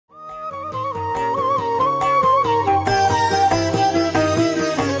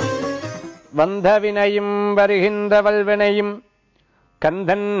வந்த வினையும் வருகின்ற வல்வினையும்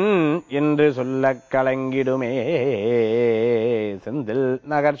கந்தன் என்று சொல்ல கலங்கிடுமே. செந்தில்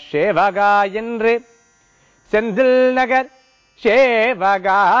நகர் சேவகா என்று செந்தில் நகர்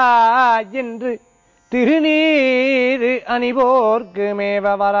சேவகா என்று திருநீரு அணிவோர்க்கு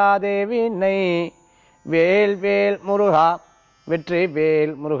மேவ வராதே வினை. வேல் வேல் முருகா வெற்றி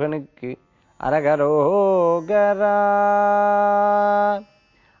வேல் முருகனுக்கு அரகரோகரா.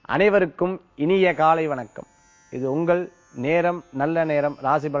 அனைவருக்கும் இனிய காலை வணக்கம். இது உங்கள் நேரம் நல்ல நேரம்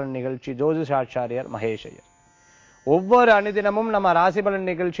ராசிபலன் நிகழ்ச்சி. ஜோதிஷாச்சாரியார் மகேஷையர். ஒவ்வொரு அனுதினமும் நம்ம ராசிபலன்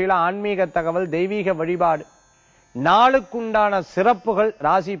நிகழ்ச்சியில ஆன்மீக தகவல், தெய்வீக வழிபாடு, நாளுக்குண்டான சிறப்புகள்,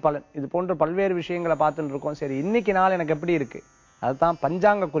 ராசி பலன், இது போன்ற பல்வேறு விஷயங்களை பார்த்துட்டு இருக்கோம். சரி, இன்னைக்கு நாள் எனக்கு எப்படி இருக்கு அதுதான்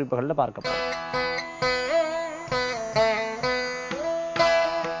பஞ்சாங்க குறிப்புகள்ல பார்க்க போறோம்.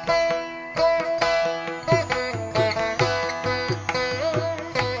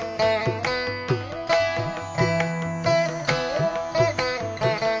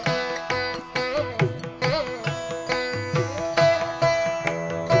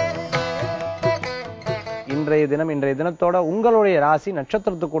 இன்றைய தினத்தோட உங்களுடைய ராசி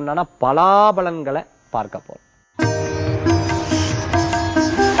நட்சத்திரத்துக்கு உண்டான பலாபலன்களை பார்க்க போறோம்.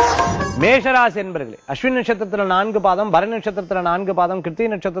 மேஷராசி என்பர்களே, அஸ்வின் நட்சத்திரத்துல 4 பாதம், பரணி நட்சத்திரத்துல 4 பாதம், கிருத்திகை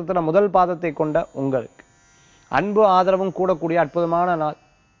நட்சத்திரத்துல முதல் பாதத்தை கொண்ட உங்களுக்கு அன்பு ஆதரவும் கூடக்கூடிய அற்புதமான நாள்.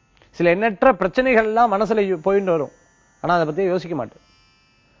 சில எண்ணற்ற பிரச்சனைகள் எல்லாம் மனசுல போயிட்டு வரும், ஆனா அதை பத்தி யோசிக்க மாட்டோம்.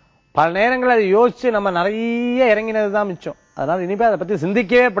 பல நேரங்கள் அதை யோசிச்சு நம்ம நிறைய இறங்கினதுதான் மிச்சம். அதனால இனிமே அதை பத்தி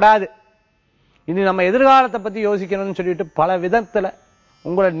சிந்திக்கவே படாது. இனி நம்ம எதிர்காலத்தை பத்தி யோசிக்கணும்னு சொல்லிட்டு பல விதத்துல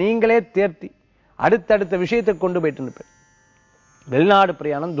உங்களை நீங்களே தேர்த்தி அடுத்தடுத்த விஷயத்துக்கு கொண்டு போயிட்டு இருப்பேன். வெளிநாடு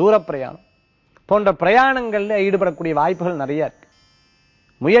பிரயாணம், தூர பிரயாணம் போன்ற பிரயாணங்கள்ல ஈடுபடக்கூடிய வாய்ப்புகள் நிறைய இருக்கு.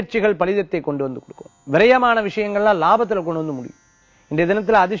 முயற்சிகள் பலிதத்தை கொண்டு வந்து கொடுக்கும். விரயமான விஷயங்கள்லாம் லாபத்துல கொண்டு வந்து முடியும். இன்றைய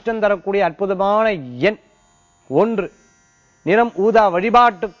தினத்துல அதிர்ஷ்டம் தரக்கூடிய அற்புதமான எண் 1. நிறம் ஊதா.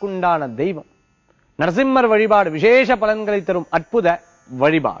 வழிபாட்டுக்குண்டான தெய்வம் நரசிம்மர் வழிபாடு. விசேஷ பலன்களை தரும் அற்புத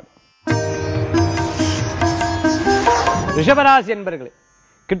வழிபாடு. ரிஷபராசி என்பர்களே,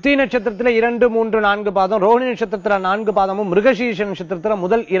 கிருத்திகை நட்சத்திரத்துல 2, 3, 4 பாதம், ரோஹிணி நட்சத்திரத்துல 4 பாதமும், மிருகசீர்ஷ நட்சத்திரத்துல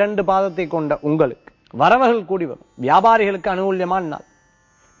முதல் 2 பாதத்தை கொண்ட உங்களுக்கு வரவுகள் கூடி வரும். வியாபாரிகளுக்கு அனுகூல்யமான நாள்.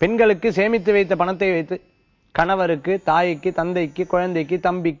 பெண்களுக்கு சேமித்து வைத்த பணத்தை வைத்து கணவருக்கு, தாய்க்கு, தந்தைக்கு, குழந்தைக்கு,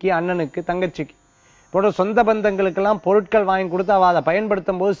 தம்பிக்கு, அண்ணனுக்கு, தங்கச்சிக்கு போன்ற சொந்த பந்தங்களுக்கெல்லாம் பொருட்கள் வாங்கி கொடுத்து அவ அதை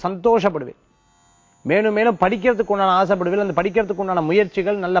பயன்படுத்தும் போது சந்தோஷப்படுவேன். மேலும் மேலும் படிக்கிறதுக்கு உண்டான ஆசைப்படுவேன். அந்த படிக்கிறதுக்கு உண்டான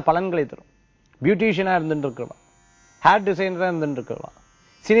முயற்சிகள் நல்ல பலன்களை தரும். பியூட்டிஷியனா இருந்துட்டு இருக்கிறவா, ஹேர் டிசைனரா இருந்துட்டு இருக்கிறவா,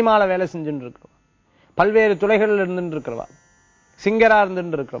 சினிமால வேலை செஞ்சுட்டு இருக்கிறவா, பல்வேறு துறைகளில் இருந்துட்டு இருக்கிறவா, சிங்கரா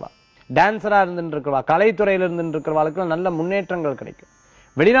இருந்துட்டு இருக்கிறவா, டான்சரா இருந்துட்டு இருக்கிறவா, கலைத்துறையில இருந்துட்டு இருக்கிறவாளுக்கு நல்ல முன்னேற்றங்கள் கிடைக்கும்.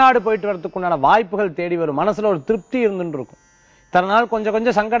 வெளிநாடு போயிட்டு வரதுக்குண்டான வாய்ப்புகள் தேடி வரும். மனசுல ஒரு திருப்தி இருந்துட்டு இருக்கும். தனால் கொஞ்சம்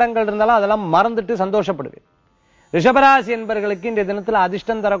கொஞ்சம் சங்கடங்கள் இருந்தாலும் அதெல்லாம் மறந்துட்டு சந்தோஷப்படுவேன். ரிஷபராசி என்பவர்களுக்கு இன்றைய தினத்துல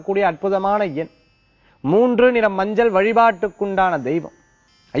அதிர்ஷ்டம் தரக்கூடிய அற்புதமான எண் 3. நிறம் மஞ்சள். வழிபாட்டுக்குண்டான தெய்வம்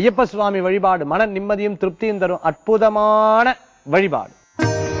ஐயப்ப சுவாமி வழிபாடு. மன நிம்மதியும் திருப்தியும் தரும் அற்புதமான வழிபாடு.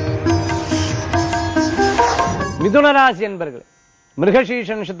 மிதுனராசி என்பர்களே,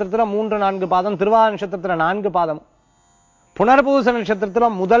 மிருகசீர்ஷ நட்சத்திரத்துல 3, 4 பாதம், திருவாதிரை நட்சத்திரத்துல 4 பாதம், புனர்பூச நட்சத்திரத்துல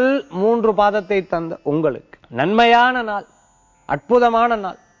முதல் 3 பாதத்தை தந்த உங்களுக்கு நன்மையான நாள், அற்புதமான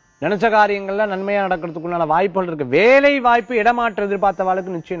நாள். நினைச்ச காரியங்கள்ல நன்மையா நடக்கிறதுக்குண்டான வாய்ப்புகள் இருக்கு. வேலை வாய்ப்பு, இடமாற்ற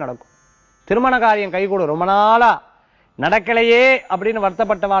எதிர்பார்த்தவாளுக்கு நிச்சயம் நடக்கும். திருமண காரியம் கைகூடும். ரொம்ப நாளா நடக்கலையே அப்படின்னு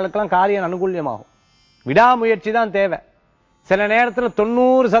வருத்தப்பட்டவாளுக்கெல்லாம் காரியம் அனுகூல்யமாகும். விடாமுயற்சி தான் தேவை. சில நேரத்துல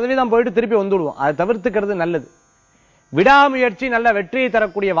 90% போயிட்டு திருப்பி வந்துடுவோம். அதை தவிர்த்துக்கிறது நல்லது. விடாமுயற்சி நல்ல வெற்றியை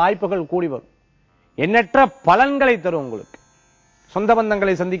தரக்கூடிய வாய்ப்புகள் கூடி வரும். எண்ணற்ற பலன்களை தரும் உங்களுக்கு. சொந்த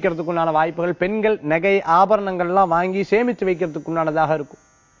பந்தங்களை சந்திக்கிறதுக்குண்டான வாய்ப்புகள். பெண்கள் நகை ஆபரணங்கள் எல்லாம் வாங்கி சேமித்து வைக்கிறதுக்குண்டானதாக இருக்கும்.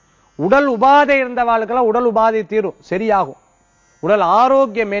 உடல் உபாதை இருந்தவாளுக்கெல்லாம் உடல் உபாதை தீரும், சரியாகும். உடல்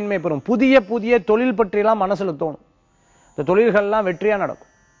ஆரோக்கிய மேன்மை பெறும். புதிய புதிய தொழில் பற்றியெல்லாம் மனசுல தோணும். இந்த தொழில்கள்லாம் வெற்றியா நடக்கும்.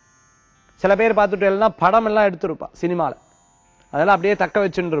 சில பேர் பார்த்துட்டு எல்லாம் படம் எல்லாம் எடுத்திருப்பா சினிமால, அதெல்லாம் அப்படியே தக்க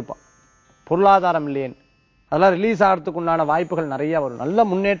வச்சுட்டு இருப்பான். பொருளாதாரம் இல்லையேன்னு அதெல்லாம் ரிலீஸ் ஆகிறதுக்கு உண்டான வாய்ப்புகள் நிறைய வரும். நல்ல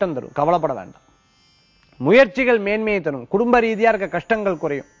முன்னேற்றம் தரும், கவலைப்பட வேண்டாம். முயற்சிகள் மேன்மையை தரும். குடும்ப ரீதியா இருக்க கஷ்டங்கள்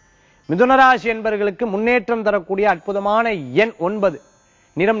குறையும். மிதுனராசி என்பவர்களுக்கு முன்னேற்றம் தரக்கூடிய அற்புதமான எண் 9.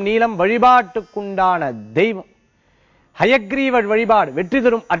 நிறம் நீலம். வழிபாட்டுக்குண்டான தெய்வம் ஹயக்ரீவ வழிபாடு. வெற்றி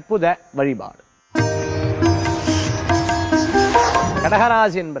தரும் அற்புத வழிபாடு.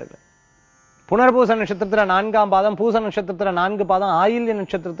 கடகராசி என்பவர்கள், புனர்பூச நட்சத்திரத்துல 4ஆம் பாதம், பூச நட்சத்திரத்துல 4 பாதம், ஆயில்ய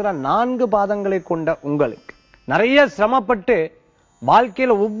நட்சத்திரத்துல 4 பாதங்களை கொண்ட உங்களுக்கு நிறைய சிரமப்பட்டு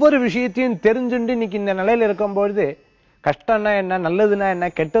வாழ்க்கையில ஒவ்வொரு விஷயத்தையும் தெரிஞ்சுட்டு இன்னைக்கு இந்த நிலையில இருக்கும் பொழுது கஷ்டம்னா என்ன, நல்லதுன்னா என்ன,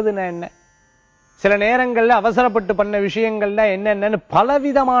 கெட்டதுன்னா என்ன, சில நேரங்கள்ல அவசரப்பட்டு பண்ண விஷயங்கள்ல என்னென்னு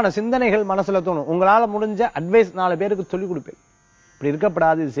பலவிதமான சிந்தனைகள் மனசுல தோணும். உங்களால முடிஞ்ச அட்வைஸ் 4 பேருக்கு சொல்லிக் கொடுப்பேன். இப்படி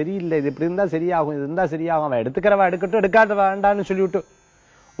இருக்கப்படாது, இது சரியில்லை, இது இப்படி இருந்தா சரியாகும், இது இருந்தா சரியாகும், அவன் எடுத்துக்கிறவா எடுக்கட்டும், எடுக்காத வேண்டான்னு சொல்லிவிட்டு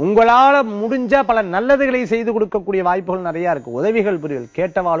உங்களால முடிஞ்ச பல நல்லதுகளை செய்து கொடுக்கக்கூடிய வாய்ப்புகள் நிறைய இருக்கு. உதவிகள் புரிதல்,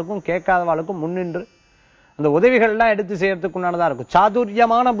 கேட்டவாளுக்கும் கேட்காதவாளுக்கும் முன்னின்று அந்த உதவிகள்லாம் எடுத்து செய்யறதுக்கு உண்டானதா இருக்கும்.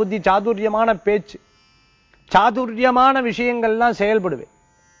 சாதுரியமான புத்தி, சாதுரியமான பேச்சு, சாதுரியமான விஷயங்கள்லாம் செயல்படுவேன்.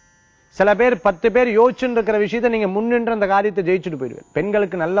 சில பேர் 10 பேர் யோசிச்சுட்டு இருக்கிற விஷயத்தை நீங்க முன்னின்று அந்த காரியத்தை ஜெயிச்சுட்டு போயிடுவேன்.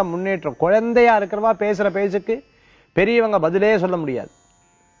 பெண்களுக்கு நல்ல முன்னேற்றம். குழந்தையா இருக்கிறவா பேசுற பேச்சுக்கு பெரியவங்க பதிலே சொல்ல முடியாது.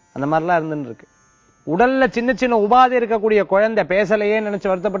 அந்த மாதிரிலாம் இருந்துட்டு இருக்கு. உடல்ல சின்ன சின்ன உபாதை இருக்கக்கூடிய குழந்தை பேசலையே நினைச்சு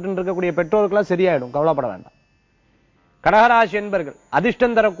வருத்தப்பட்டு இருக்கக்கூடிய பெற்றோருக்கெல்லாம் சரியாயிடும், கவலைப்பட வேண்டாம். கடகராசி என்பர்கள்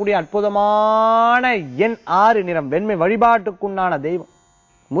அதிர்ஷ்டம் தரக்கூடிய அற்புதமான எண் 6, நிறம் வெண்மை. வழிபாட்டுக்குண்டான தெய்வம்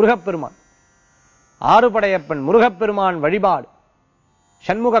முருகப்பெருமான். ஆறுபடையப்பன் முருகப்பெருமான் வழிபாடு.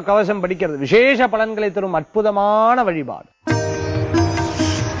 சண்முக கவசம் படிக்கிறது விசேஷ பலன்களை தரும் அற்புதமான வழிபாடு.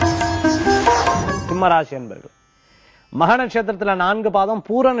 சிம்மராசி என்பர்கள் மக நட்சத்திரத்துல 4 பாதம்,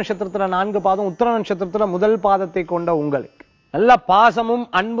 பூர நட்சத்திரத்துல 4 பாதம், உத்தர நட்சத்திரத்துல முதல் பாதத்தை கொண்ட உங்களுக்கு நல்ல பாசமும்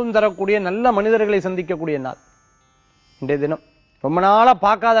அன்பும் தரக்கூடிய நல்ல மனிதர்களை சந்திக்கக்கூடிய நாள் இன்றைய தினம். ரொம்ப நாளா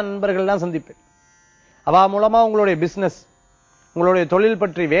பார்க்காத நண்பர்கள் சந்திப்பேன். அவ மூலமா உங்களுடைய பிசினஸ், உங்களுடைய தொழில்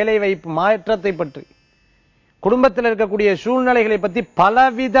பற்றி, வேலை வாய்ப்பு மாற்றத்தை பற்றி, குடும்பத்தில் இருக்கக்கூடிய சூழ்நிலைகளை பற்றி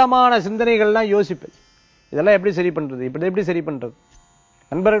பலவிதமான சிந்தனைகள்லாம் யோசிப்பேன். இதெல்லாம் எப்படி சரி பண்றது, இப்படி எப்படி சரி பண்றது,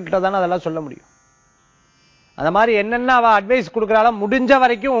 நண்பர்கள்ட்ட தானே அதெல்லாம் சொல்ல முடியும். அந்த மாதிரி என்னென்ன அவ அட்வைஸ் கொடுக்கிறாளோ முடிஞ்ச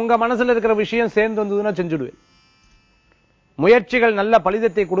வரைக்கும் உங்க மனசுல இருக்கிற விஷயம் சேர்ந்து வந்ததுன்னா செஞ்சுடுவேன். முயற்சிகள் நல்ல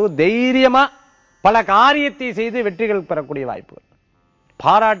பலிதத்தை கொடு. தைரியமா பல காரியத்தை செய்து வெற்றிகள் பெறக்கூடிய வாய்ப்புகள்,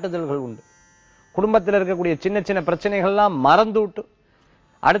 பாராட்டுதல்கள் உண்டு. குடும்பத்தில் இருக்கக்கூடிய சின்ன சின்ன பிரச்சனைகள்லாம் மறந்து விட்டு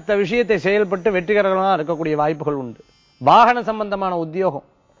அடுத்த விஷயத்தை செயல்பட்டு வெற்றிகரமாக இருக்கக்கூடிய வாய்ப்புகள் உண்டு. வாகன சம்பந்தமான உத்தியோகம்,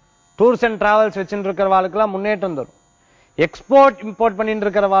 டூர்ஸ் அண்ட் டிராவல்ஸ் வச்சுட்டு இருக்கிறவாளுக்கெல்லாம் முன்னேற்றம் தரும். எக்ஸ்போர்ட் இம்போர்ட் பண்ணிட்டு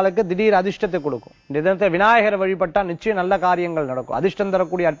இருக்கிறவாளுக்கு திடீர் அதிர்ஷ்டத்தை கொடுக்கும். இந்த தினத்தை விநாயகர் வழிபட்டா நிச்சயம் நல்ல காரியங்கள் நடக்கும். அதிர்ஷ்டம்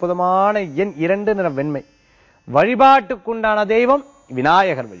தரக்கூடிய அற்புதமான எண் 2, நிறம் வெண்மை. வழிபாட்டுக்குண்டான தெய்வம்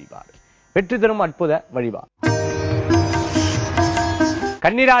விநாயகர் வழிபாடு. வெற்றி தரும் அற்புத வழிபாடு.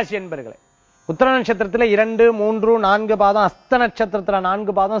 கன்னிராசி என்பர்களே உத்தர நட்சத்திரத்துல 2, 3, 4 பாதம், அஸ்த நட்சத்திரத்துல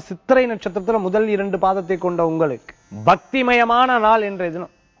 4 பாதம், சித்திரை நட்சத்திரத்துல முதல் 2 பாதத்தை கொண்ட உங்களுக்கு பக்திமயமான நாள் என்ற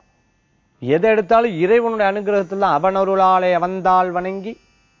தினம். எதை எடுத்தாலும் இறைவனுடைய அனுகிரகத்துல அவனருளாலே வந்தால் வணங்கி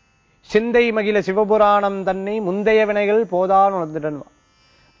சிந்தை மகிழ சிவபுராணம் தன்னை முந்தைய வினைகள் போதான் உணர்ந்துடன்.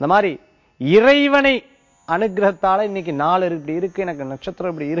 இந்த மாதிரி இறைவனை அனுகிரகத்தால இன்னைக்கு நாள் இப்படி இருக்கு, எனக்கு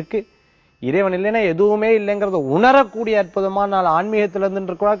நட்சத்திரம் இப்படி இருக்கு, இறைவன் இல்லைன்னா எதுவுமே இல்லைங்கிறத உணரக்கூடிய அற்புதமான நாள். ஆன்மீகத்திலிருந்து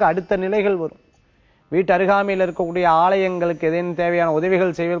இருக்கிற அடுத்த நிலைகள் வரும். வீட்டு அருகாமையில் இருக்கக்கூடிய ஆலயங்களுக்கு எதேனும் தேவையான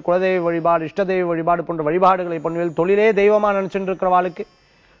உதவிகள் செய்வல், குலதெய்வ வழிபாடு, இஷ்ட தெய்வ வழிபாடு போன்ற வழிபாடுகளை பண்ணுவல், தொழிலே தெய்வமா நினைச்சுட்டு இருக்கிறவாளுக்கு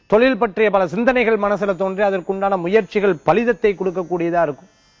தொழில் பற்றிய பல சிந்தனைகள் மனசுல தோன்றி அதற்குண்டான முயற்சிகள் பலிதத்தை கொடுக்கக்கூடியதா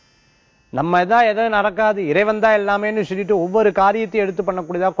இருக்கும். நம்ம தான் எதை நடக்காது, இறைவன் தான் எல்லாமேன்னு சொல்லிட்டு ஒவ்வொரு காரியத்தையும் எடுத்து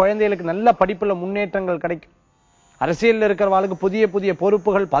பண்ணக்கூடியதா. குழந்தைகளுக்கு நல்ல படிப்புல முன்னேற்றங்கள் கிடைக்கும். அரசியல் இருக்கிறவாளுக்கு புதிய புதிய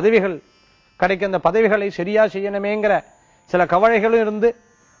பொறுப்புகள், பதவிகள் கிடைக்கும். அந்த பதவிகளை சரியா செய்யணுமேங்கிற சில கவலைகளும் இருந்து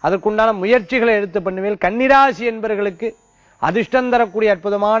அதற்குண்டான முயற்சிகளை எடுத்து பண்ணுவேன். கன்னிராசி என்பவர்களுக்கு அதிர்ஷ்டம் தரக்கூடிய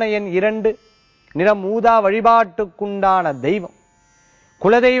அற்புதமான எண் 2, நிறம் ஊதா. வழிபாட்டுக்குண்டான தெய்வம்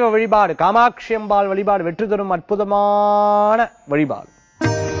குலதெய்வ வழிபாடு, காமாட்சி அம்பாள் வழிபாடு. வெற்றி தரும் அற்புதமான வழிபாடு.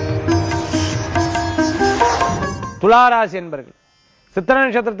 துளாராசி என்பர்கள் சித்திர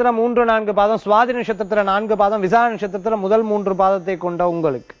நட்சத்திரத்துல 3, 4 பாதம், சுவாதி நட்சத்திரத்துல 4 பாதம், விசாக நட்சத்திரத்துல முதல் 3 பாதத்தை கொண்ட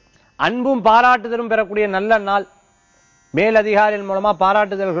உங்களுக்கு அன்பும் பாராட்டுதலும் பெறக்கூடிய நல்ல நாள். மேலதிகாரிகள் மூலமா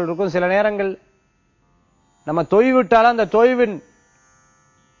பாராட்டுதல்கள் இருக்கும். சில நேரங்கள் நம்ம தொய்விட்டாலும் அந்த தொய்வின்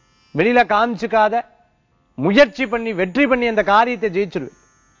வெளியில காமிச்சுக்காத முயற்சி பண்ணி வெற்றி பண்ணி அந்த காரியத்தை ஜெயிச்சிருவேன்.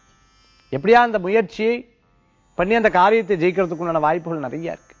 எப்படியா அந்த முயற்சியை பண்ணி அந்த காரியத்தை ஜெயிக்கிறதுக்குண்டான வாய்ப்புகள்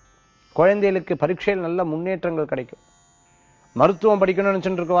நிறைய இருக்கு. குழந்தைகளுக்கு பரீட்சையில் நல்ல முன்னேற்றங்கள் கிடைக்கும். மருத்துவம் படிக்கணும்னு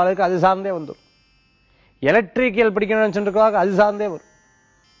நினைச்சுட்டு இருக்கவாளுக்கு அது சார்ந்தே வந்துடும். எலக்ட்ரிக்கல் படிக்கணும்னு நினைச்சுட்டு இருக்கவாளுக்கு அது சார்ந்தே வரும்.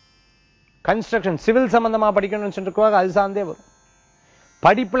 கன்ஸ்ட்ரக்ஷன் சிவில் சம்பந்தமா படிக்கணும்னு நினைச்சுட்டு இருக்கவாளுக்கு அது சார்ந்தே வரும்.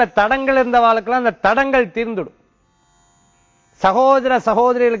 படிப்புல தடங்கள் இருந்தவாளுக்கெல்லாம் அந்த தடங்கள் தீர்ந்துடும். சகோதர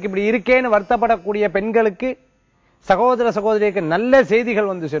சகோதரிகளுக்கு இப்படி இருக்கேன்னு வருத்தப்படக்கூடிய பெண்களுக்கு, சகோதர சகோதரிக்கு நல்ல செய்திகள்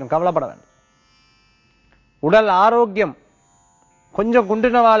வந்து சேரும், கவலைப்பட வேண்டும். உடல் ஆரோக்கியம் கொஞ்சம்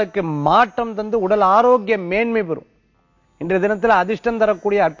குன்றினவாளுக்கு மாற்றம் தந்து உடல் ஆரோக்கியம் மேன்மை பெறும். இன்றைய தினத்தில் அதிர்ஷ்டம்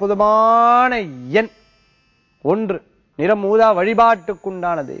தரக்கூடிய அற்புதமான எண் 1, நிறம் ஊதா.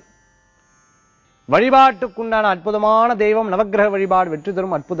 வழிபாட்டுக்குண்டான தெய்வம் வழிபாட்டுக்குண்டான அற்புதமான தெய்வம் நவக்கிரக வழிபாடு. வெற்றி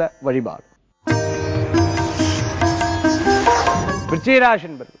தரும் அற்புத வழிபாடு. விருச்சிகராசி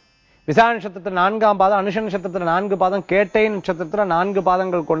என்பது விசாக நட்சத்திரத்தில் 4ஆம் பாதம், அனுஷ நட்சத்திரத்தில் 4 பாதம், கேட்டை நட்சத்திரத்தில் 4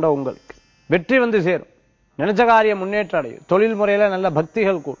 பாதங்கள் கொண்ட உங்களுக்கு வெற்றி வந்து சேரும். நினைச்ச காரியம் முன்னேற்றம் அடையும். தொழில் முறையில நல்ல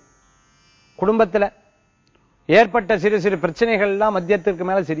பக்திகள் கூடும். குடும்பத்துல ஏற்பட்ட சிறு சிறு பிரச்சனைகள் எல்லாம் மத்தியத்திற்கு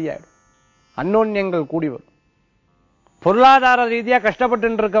மேல சரியாயிடும். அன்னோன்யங்கள் கூடி வரும். பொருளாதார ரீதியா கஷ்டப்பட்டு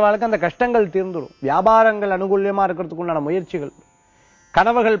இருக்கவங்களுக்கு அந்த கஷ்டங்கள் தீர்ந்துடும். வியாபாரங்கள் அனுகூலியமா இருக்கிறதுக்கு உண்டான முயற்சிகள்,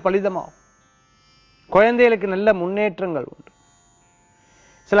 கனவுகள் பலிதமாகும். குழந்தைகளுக்கு நல்ல முன்னேற்றங்கள் உண்டு.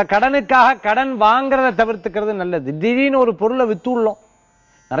 சில கடனுக்காக கடன் வாங்குறதை தவிர்த்துக்கிறது நல்லது. திடீர்னு ஒரு பொருளை வித்துள்ளோம்.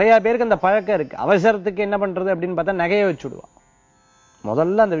 நிறைய பேருக்கு அந்த பழக்கம் இருக்கு. அவசரத்துக்கு என்ன பண்றது அப்படின்னு பார்த்தா நகையை வச்சுடுவான்.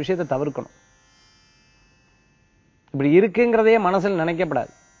 முதல்ல அந்த விஷயத்தை தவிர்க்கணும். இப்படி இருக்குங்கிறதையே மனசில்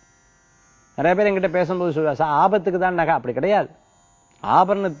நினைக்கப்படாது. நிறைய பேர் என்கிட்ட பேசும்போது சொல்லுவா, ஆபத்துக்கு தான் நகை. அப்படி கிடையாது,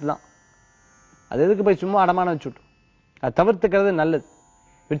 ஆபரணத்து தான். அது எதுக்கு போய் சும்மா அடமான வச்சுட்டு, அது தவிர்த்துக்கிறது நல்லது.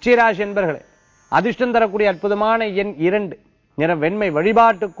 விருச்சிகராசி என்பர்களே, அதிர்ஷ்டம் தரக்கூடிய அற்புதமான எண் 2, நிறம் வெண்மை.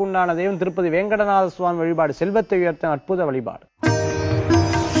 வழிபாட்டுக்குண்டான தெய்வம் திருப்பதி வேங்கடநாத சுவாமி வழிபாடு. செல்வத்தை உயர்த்தும் அற்புத வழிபாடு.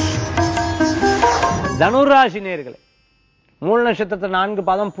 தனுராசி நேயர்களே, மூல நட்சத்திரத்தில் 4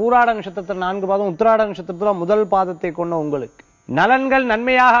 பாதம், பூராட நட்சத்திரத்தில் 4 பாதம், உத்திராட நட்சத்திரத்தில் முதல் பாதத்தை கொண்ட உங்களுக்கு நலன்கள்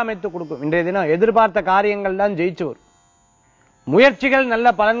நன்மையாக அமைத்து கொடுக்கும். இன்றைய தினம் எதிர்பார்த்த காரியங்கள் தான் ஜெயிச்சு வரும். முயற்சிகள் நல்ல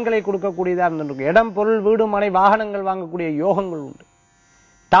பலன்களை கொடுக்கக்கூடியதா இருந்திருக்கும். இடம், பொருள், வீடு, மனை, வாகனங்கள் வாங்கக்கூடிய யோகங்கள் உண்டு.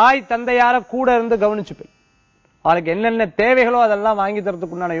 தாய் தந்தையார கூட இருந்து கவனிச்சுப்பேன். அவளுக்கு என்னென்ன தேவைகளோ அதெல்லாம் வாங்கி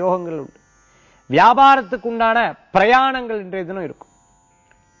தரத்துக்கு உண்டான யோகங்கள் உண்டு. வியாபாரத்துக்கு உண்டான பிரயாணங்கள் இன்றைய தினம் இருக்கும்.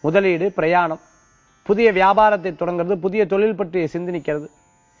 முதலீடு, பிரயாணம், புதிய வியாபாரத்தை தொடங்குறது, புதிய தொழில் பற்றிய சிந்தனிக்கிறது,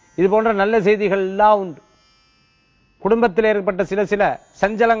 இது போன்ற நல்ல செய்திகள் எல்லாம் உண்டு. குடும்பத்தில் ஏற்பட்ட சில சில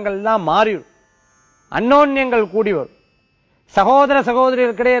சஞ்சலங்கள் எல்லாம் மாறிடும். அன்னோன்யங்கள் கூடி வரும். சகோதர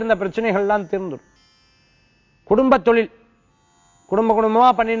சகோதரிகளுக்கிடையே இருந்த பிரச்சனைகள் எல்லாம் தீர்ந்துடும். குடும்ப தொழில், குடும்பமா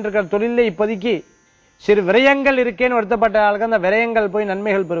பண்ணிட்டு இருக்கிற தொழில இப்போதைக்கு சிறு விரயங்கள் இருக்கேன்னு வருத்தப்பட்ட ஆளுக்கு அந்த விரயங்கள் போய்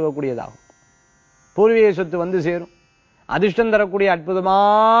நன்மைகள் பெருகக்கூடியதாகும். பூர்வீக சொத்து வந்து சேரும். அதிர்ஷ்டம் தரக்கூடிய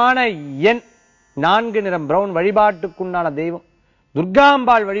அற்புதமான எண் 4, நிறம் பிரவுன். வழிபாட்டுக்குண்டான தெய்வம்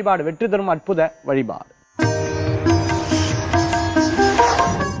துர்காம்பாள் வழிபாடு. வெற்றி தரும் அற்புத வழிபாடு.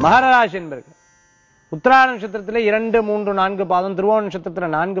 மகர ராசி என்பர்கள், உத்திராட நட்சத்திரத்தில் 2, 3, 4 பாதம், திருவோண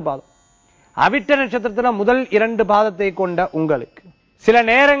நட்சத்திரத்தில் 4 பாதம், அவிட்ட நட்சத்திரத்தில் முதல் 2 பாதத்தை கொண்ட உங்களுக்கு சில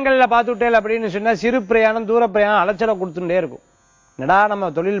நேரங்கள்ல பார்த்துட்டேன் அப்படின்னு சொன்னா சிறு பிரயாணம், தூர பிரயாணம் அலைச்சலை கொடுத்துட்டே இருக்கும். என்னடா நம்ம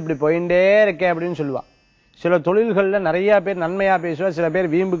தொழில் இப்படி போயிட்டே இருக்கே அப்படின்னு சொல்லுவா. சில தொழில்கள்ல நிறைய பேர் நன்மையா பேசுவா, சில பேர்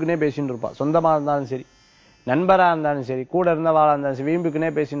வீம்புக்குனே பேசிட்டு இருப்பா. சொந்தமா இருந்தாலும் சரி, நண்பரா இருந்தாலும் சரி, கூட இருந்தவாளா இருந்தாலும் சரி,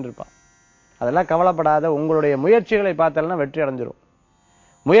 வீம்புக்குனே பேசிட்டு இருப்பா. அதெல்லாம் கவலைப்படாத. உங்களுடைய முயற்சிகளை பார்த்தோம்னா வெற்றி அடைஞ்சிரும்.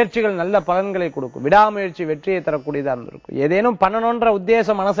 முயற்சிகள் நல்ல பலன்களை கொடுக்கும். விடாமுயற்சி வெற்றியை தரக்கூடியதா இருந்திருக்கும். ஏதேனும் பண்ணணும்ன்ற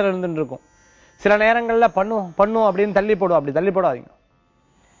உத்தேசம் மனசுல இருந்துட்டு இருக்கும். சில நேரங்கள்ல பண்ணும் அப்படின்னு தள்ளி போடும். அப்படி தள்ளி போடாதீங்க.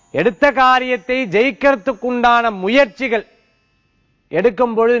 எடுத்த காரியத்தை ஜெயிக்கிறதுக்குண்டான முயற்சிகள்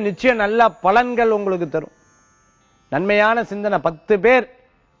எடுக்கும் பொழுது நிச்சயம் நல்ல பலன்கள் உங்களுக்கு தரும். நன்மையான சிந்தனை. 10 பேர்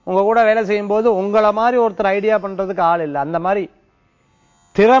உங்க கூட வேலை செய்யும் போது உங்களை மாதிரி ஒருத்தர் ஐடியா பண்றதுக்கு ஆள் இல்லை. அந்த மாதிரி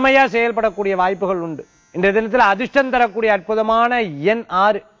திறமையா செயல்படக்கூடிய வாய்ப்புகள் உண்டு. இன்றைய தினத்தில் அதிர்ஷ்டம் தரக்கூடிய அற்புதமான எண்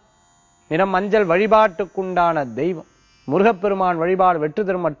 6, நிறம் மஞ்சள். வழிபாட்டுக்குண்டான தெய்வம் முருகப்பெருமான் வழிபாடு. வெற்றி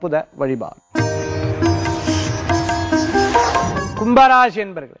தரும் அற்புத வழிபாடு. கும்பராசி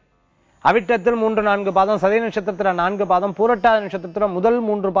என்பர்களே, அவிட்டத்தில் 3, 4 பாதம், சதய நட்சத்திரத்தில் 4 பாதம், பூரட்டாதி நட்சத்திரத்தில் முதல்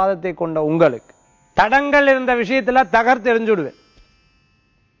 3 பாதத்தை கொண்ட உங்களுக்கு தடங்கள் இருந்த விஷயத்துல தகர்த்து எறிஞ்சுடுவேன்.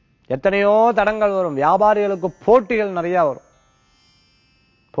 எத்தனையோ தடங்கள் வரும். வியாபாரிகளுக்கு போட்டிகள் நிறைய வரும்.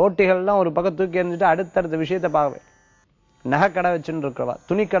 போட்டிகள்லாம் ஒரு பக்கம் தூக்கி எறிஞ்சிட்டு அடுத்தடுத்த விஷயத்தை பார்க்கவே. நகைக்கடை வச்சுட்டு இருக்கிறவா,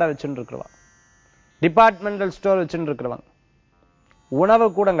 துணிக்கடை வச்சுட்டு இருக்கிறவா, டிபார்ட்மெண்டல் ஸ்டோர் வச்சுட்டு இருக்கிறவங்க, உணவு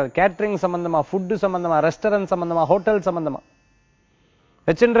கூடங்கள், கேட்டரிங் சம்பந்தமா, ஃபுட்டு சம்பந்தமா, ரெஸ்டாரண்ட் சம்பந்தமா, ஹோட்டல் சம்பந்தமா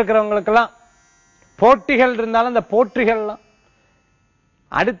வச்சுட்டு இருக்கிறவங்களுக்கெல்லாம் போட்டிகள் இருந்தாலும் அந்த போட்டிகள்லாம்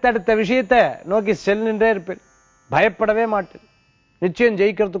அடுத்தடுத்த விஷயத்தை நோக்கி செல்லுன்றே இருப்பேன். பயப்படவே மாட்டேன். நிச்சயம்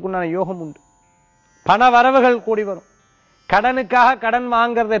ஜெயிக்கிறதுக்குண்டான யோகம் உண்டு. பண வரவுகள் கூடி வரும். கடனுக்காக கடன்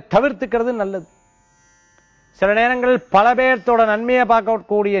வாங்குறதை தவிர்த்துக்கிறது நல்லது. சில நேரங்களில் பல பேர்த்தோட நன்மையை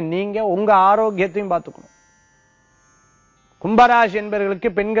பார்க்கக்கூடிய நீங்க உங்க ஆரோக்கியத்தையும் பார்த்துக்கணும். கும்பராசி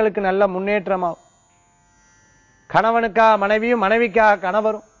என்பவர்களுக்கு பெண்களுக்கு நல்ல முன்னேற்றமாகும். கணவனுக்காக மனைவியும், மனைவிக்காக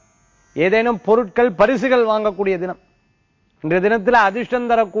கணவரும் ஏதேனும் பொருட்கள், பரிசுகள் வாங்கக்கூடிய தினம். இன்றைய தினத்தில் அதிர்ஷ்டம்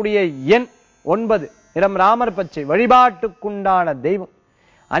தரக்கூடிய எண் 9, நிறம் ராமர் பச்சை. வழிபாட்டுக்குண்டான தெய்வம்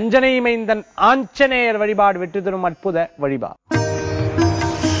அஞ்சனை மைந்தன் ஆஞ்சநேயர் வழிபாடு. வெற்றி தரும் அற்புத வழிபாடு.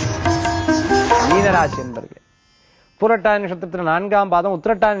 மீனராசி என்பர்களே, புரட்டாதி நட்சத்திரத்தில் 4ஆம் பாதம்,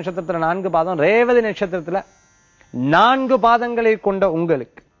 உத்திரட்டாதி நட்சத்திரத்தில் 4 பாதம், ரேவதி நட்சத்திரத்தில் 4 பாதங்களை கொண்ட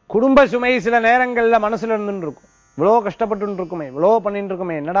உங்களுக்கு குடும்ப சுமை சில நேரங்கள்ல மனசுல இருந்து இருக்கும். இவ்வளோ கஷ்டப்பட்டு இருக்குமே, இவ்வளோ பண்ணிட்டு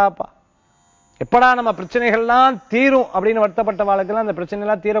இருக்குமே, என்னடாப்பா எப்படா நம்ம பிரச்சனைகள்லாம் தீரும் அப்படின்னு வருத்தப்பட்ட வாழ்க்கெல்லாம் அந்த பிரச்சனை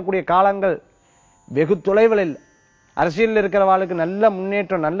எல்லாம் தீரக்கூடிய காலங்கள் வெகு தொலைவில் இல்லை. அரசியலில் இருக்கிற வாழ்க்கை நல்ல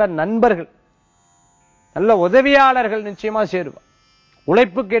முன்னேற்றம், நல்ல நண்பர்கள், நல்ல உதவியாளர்கள் நிச்சயமா சேருவா.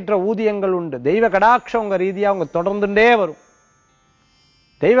 உழைப்புக்கேற்ற ஊதியங்கள் உண்டு. தெய்வ கடாட்சம் உங்க ரீதியா உங்க தொடர்ந்துட்டே வரும்.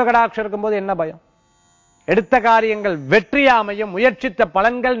 தெய்வ கடாட்சம் இருக்கும்போது என்ன பயம்? எடுத்த காரியங்கள் வெற்றியாமையும், முயற்சித்த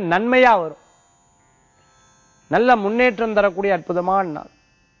பலன்கள் நன்மையா வரும். நல்ல முன்னேற்றம் தரக்கூடிய அற்புதமான நாள்.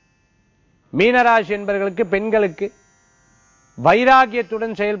 மீனராசி என்பவர்களுக்கு, பெண்களுக்கு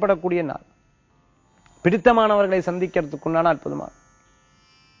வைராகியத்துடன் செயல்படக்கூடிய நாள். பிடித்தமானவர்களை சந்திக்கிறதுக்குண்டான அற்புதமான,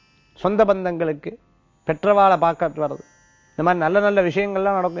 சொந்த பந்தங்களுக்கு பெற்றவாளை பார்க்க வர்றது, இந்த மாதிரி நல்ல நல்ல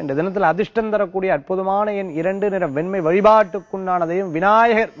விஷயங்கள்லாம் நடக்கும். இந்த தினத்தில் அதிர்ஷ்டம் தரக்கூடிய அற்புதமான எண் 2 நிற வெண்மை. வழிபாட்டுக்குண்டானதையும்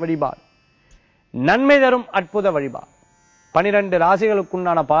விநாயகர் வழிபாடு நன்மை தரும் அற்புத வழிபாடு. 12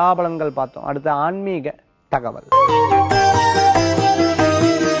 ராசிகளுக்குண்டான பலாபலன்கள் பார்த்தோம். அடுத்த ஆன்மீக தகவல்.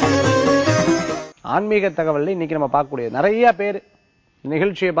 ஆன்மீக தகவல் இன்னைக்கு நம்ம பார்க்கக்கூடியது. நிறைய பேர்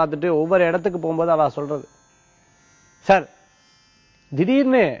நிகழ்ச்சியை பார்த்துட்டு ஒவ்வொரு இடத்துக்கு போகும்போது அவ சொல்றது, சார்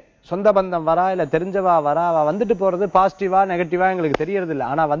திடீர்னு சொந்த பந்தம் வரா, இல்ல தெரிஞ்சவா வரா, அவ வந்துட்டு போறது பாசிட்டிவா நெகட்டிவா எங்களுக்கு தெரியறது இல்லை.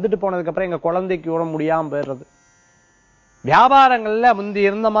 ஆனா வந்துட்டு போனதுக்கு அப்புறம் எங்க குழந்தைக்கு உட முடியாம போயிடுறது. வியாபாரங்கள்ல முந்தி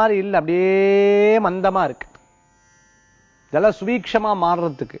இருந்த மாதிரி இல்லை, அப்படியே மந்தமா இருக்கு. இதெல்லாம் சுபீட்சமா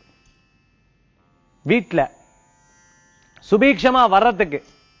மாறுறதுக்கு, வீட்டுல சுபீட்சமா வர்றதுக்கு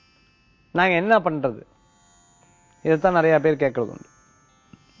நாங்க என்ன பண்றது? இதைத்தான் நிறைய பேர் கேட்கறது உண்டு.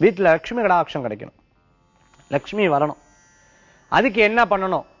 வீட்டுல லட்சுமி கடாட்சம் கிடைக்கணும், லட்சுமி வரணும், அதுக்கு என்ன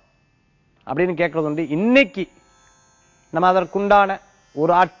பண்ணணும் அப்படின்னு கேட்கறது உண்டு. இன்னைக்கு நம்ம அதற்குண்டான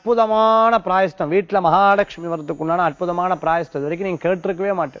ஒரு அற்புதமான பிராயஷ்டம், வீட்டுல மகாலட்சுமி வரதுக்கு உண்டான அற்புதமான பிராயஷ்டம் இது வரைக்கும் நீங்க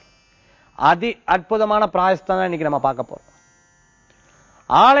கேட்டிருக்கவே மாட்டேன். அதி அற்புதமான பிராயஷ்டம் தான் இன்னைக்கு நம்ம பார்க்க போறோம்.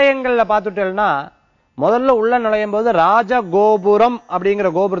 ஆலயங்கள்ல பார்த்துட்டேன்னா முதல்ல உள்ள நுழையும் போது ராஜகோபுரம் அப்படிங்கிற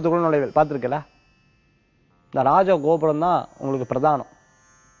கோபுரத்துக்குள்ள நுழைவில் பார்த்திருக்கல. இந்த ராஜகோபுரம் தான் உங்களுக்கு பிரதானம்.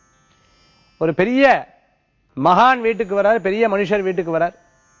 ஒரு பெரிய மகான் வீட்டுக்கு வரார், பெரிய மனுஷர் வீட்டுக்கு வரார்,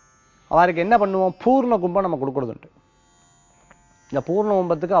 அவருக்கு என்ன பண்ணுவோம்? பூர்ண கும்பம் நம்ம கொடுக்கறது உண்டு. இந்த பூர்ண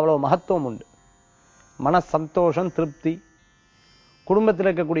கும்பத்துக்கு அவ்வளவு மகத்துவம் உண்டு. மன சந்தோஷம், திருப்தி, குடும்பத்தில்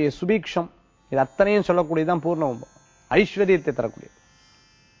இருக்கக்கூடிய சுபீக்ஷம், இது அத்தனையும் சொல்லக்கூடியதான் பூர்ண கும்பம். ஐஸ்வர்யத்தை தரக்கூடிய.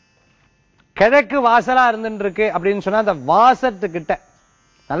 கிழக்கு வாசலா இருந்துட்டு இருக்கு அப்படின்னு சொன்னா அந்த வாசத்துக்கிட்ட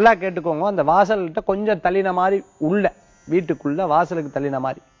நல்லா கேட்டுக்கோங்க, அந்த வாசல்கிட்ட கொஞ்சம் தள்ளின மாதிரி உள்ள வீட்டுக்குள்ள வாசலுக்கு தள்ளின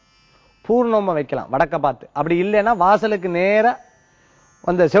மாதிரி பூர்ணகும்பம் வைக்கலாம் வடக்க பார்த்து. அப்படி இல்லைன்னா வாசலுக்கு நேர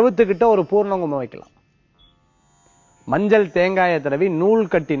அந்த செவுத்துக்கிட்ட ஒரு பூர்ணகும்பம் வைக்கலாம். மஞ்சள் தேங்காயை தடவி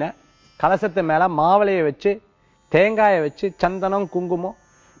நூல் கட்டின கலசத்து மேல மாவளையை வச்சு தேங்காயை வச்சு சந்தனம், குங்குமம்,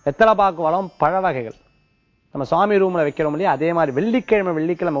 வெத்தலைப்பாக்கு வளம், பழ வகைகள் நம்ம சுவாமி ரூம்ல வைக்கிறோம் இல்லையா, அதே மாதிரி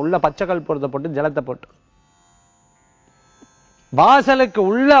வெள்ளிக்கிழமை உள்ள பச்சைக்கல் பொருத்த போட்டு ஜலத்தை போட்டு வாசலுக்கு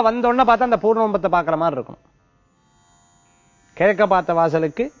உள்ள வந்தோன்னு பார்த்தா அந்த பூர்ணகும்பத்தை பார்க்குற மாதிரி இருக்கணும். கிழக்க பார்த்த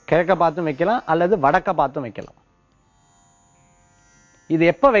வாசலுக்கு கிழக்க பார்த்தும் வைக்கலாம், அல்லது வடக்க பார்த்தும் வைக்கலாம். இது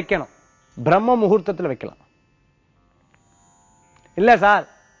எப்ப வைக்கணும்? பிரம்ம முகூர்த்தத்தில் வைக்கலாம். இல்ல சார்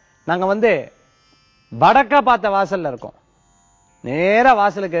நாங்க வடக்க பார்த்த வாசல்ல இருக்கோம், நேர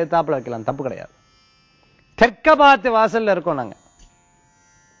வாசலுக்கு எதிர்த்தாப்புல வைக்கலாம், தப்பு கிடையாது. தெற்க பார்த்து வாசல்ல இருக்கோம், நாங்க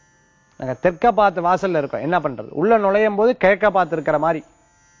தெற்க பார்த்து வாசல்ல இருக்கோம், என்ன பண்றது? உள்ள நுழையும் போது கிழக்க பார்த்து இருக்கிற மாதிரி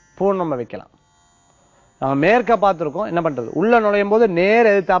பூர்ணம் வைக்கலாம். நாங்க மேற்க பார்த்துருக்கோம், என்ன பண்றது? உள்ள நுழையும் போது நேர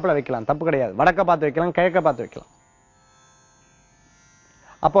எதிர்த்தாப்புல வைக்கலாம், தப்பு கிடையாது. வடக்க பார்த்து வைக்கலாம், கிழக்க பார்த்து வைக்கலாம்.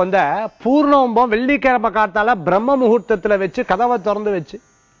 அப்போ இந்த பூர்ணகும்பம் வெள்ளிக்கிழமை காத்தால பிரம்ம முகூர்த்தத்துல வச்சு கதவை திறந்து வச்சு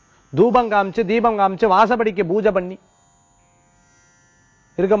தூபம் காமிச்சு தீபம் காமிச்சு வாசப்படிக்கு பூஜை பண்ணி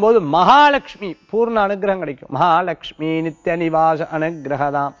இருக்கும்போது மகாலட்சுமி பூர்ண அனுகிரகம் கிடைக்கும். மகாலட்சுமி நித்திய நிவாச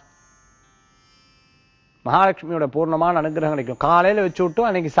அனுகிரகதாம். மகாலட்சுமியோட பூர்ணமான அனுகிரகம் கிடைக்கும். காலையில வச்சு விட்டு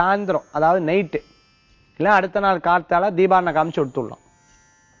அன்னைக்கு சாயந்தரம், அதாவது நைட்டு இல்ல அடுத்த நாள் காத்தால தீபாவளி காமிச்சு எடுத்துடலாம்.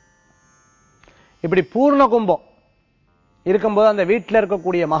 இப்படி பூர்ண கும்பம் இருக்கும்போது அந்த வீட்டில்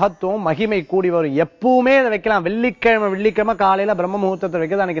இருக்கக்கூடிய மகத்துவம் மகிமை கூடி வரும். எப்பவுமே அதை வைக்கலாம். வெள்ளிக்கிழமை காலையில பிரம்ம முகூர்த்தத்தை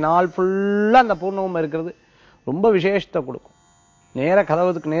வைக்கிறது, அன்னைக்கு நாள் ஃபுல்லா அந்த பூர்ணகும்பம் இருக்கிறது ரொம்ப விசேஷத்தை கொடுக்கும். நேர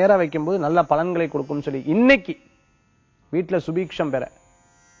கதவுக்கு நேர வைக்கும்போது நல்ல பலன்களை கொடுக்கும் சொல்லி இன்னைக்கு வீட்டுல சுபீக்ஷம் பெற,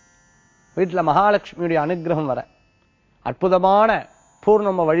 வீட்டுல மகாலட்சுமியுடைய அனுகிரகம் வர அற்புதமான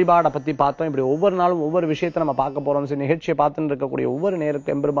பூர்ணம வழிபாடை பத்தி பார்த்தோம். இப்படி ஒவ்வொரு நாளும் ஒவ்வொரு விஷயத்தை நம்ம பார்க்க போறோம். சரி, நிகழ்ச்சியை பார்த்துட்டு இருக்கக்கூடிய ஒவ்வொரு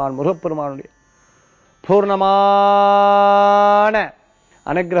நேரத்தையும் எம்பெருமான் முருகப்பெருமானுடைய பூர்ணமான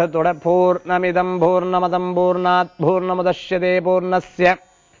அனுகிரகத்தோட பூர்ணமிதம் பூர்ணமதம் பூர்ணாத் பூர்ணமுதஷ்யதே பூர்ணஸ்ய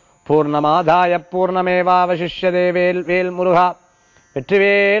பூர்ணமாதாய பூர்ணமேவாவசிஷ்யதே. வேல் வேல் முருகா,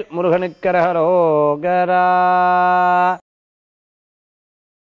 வெற்றிவேல் முருகனுக்கரகரோகரா.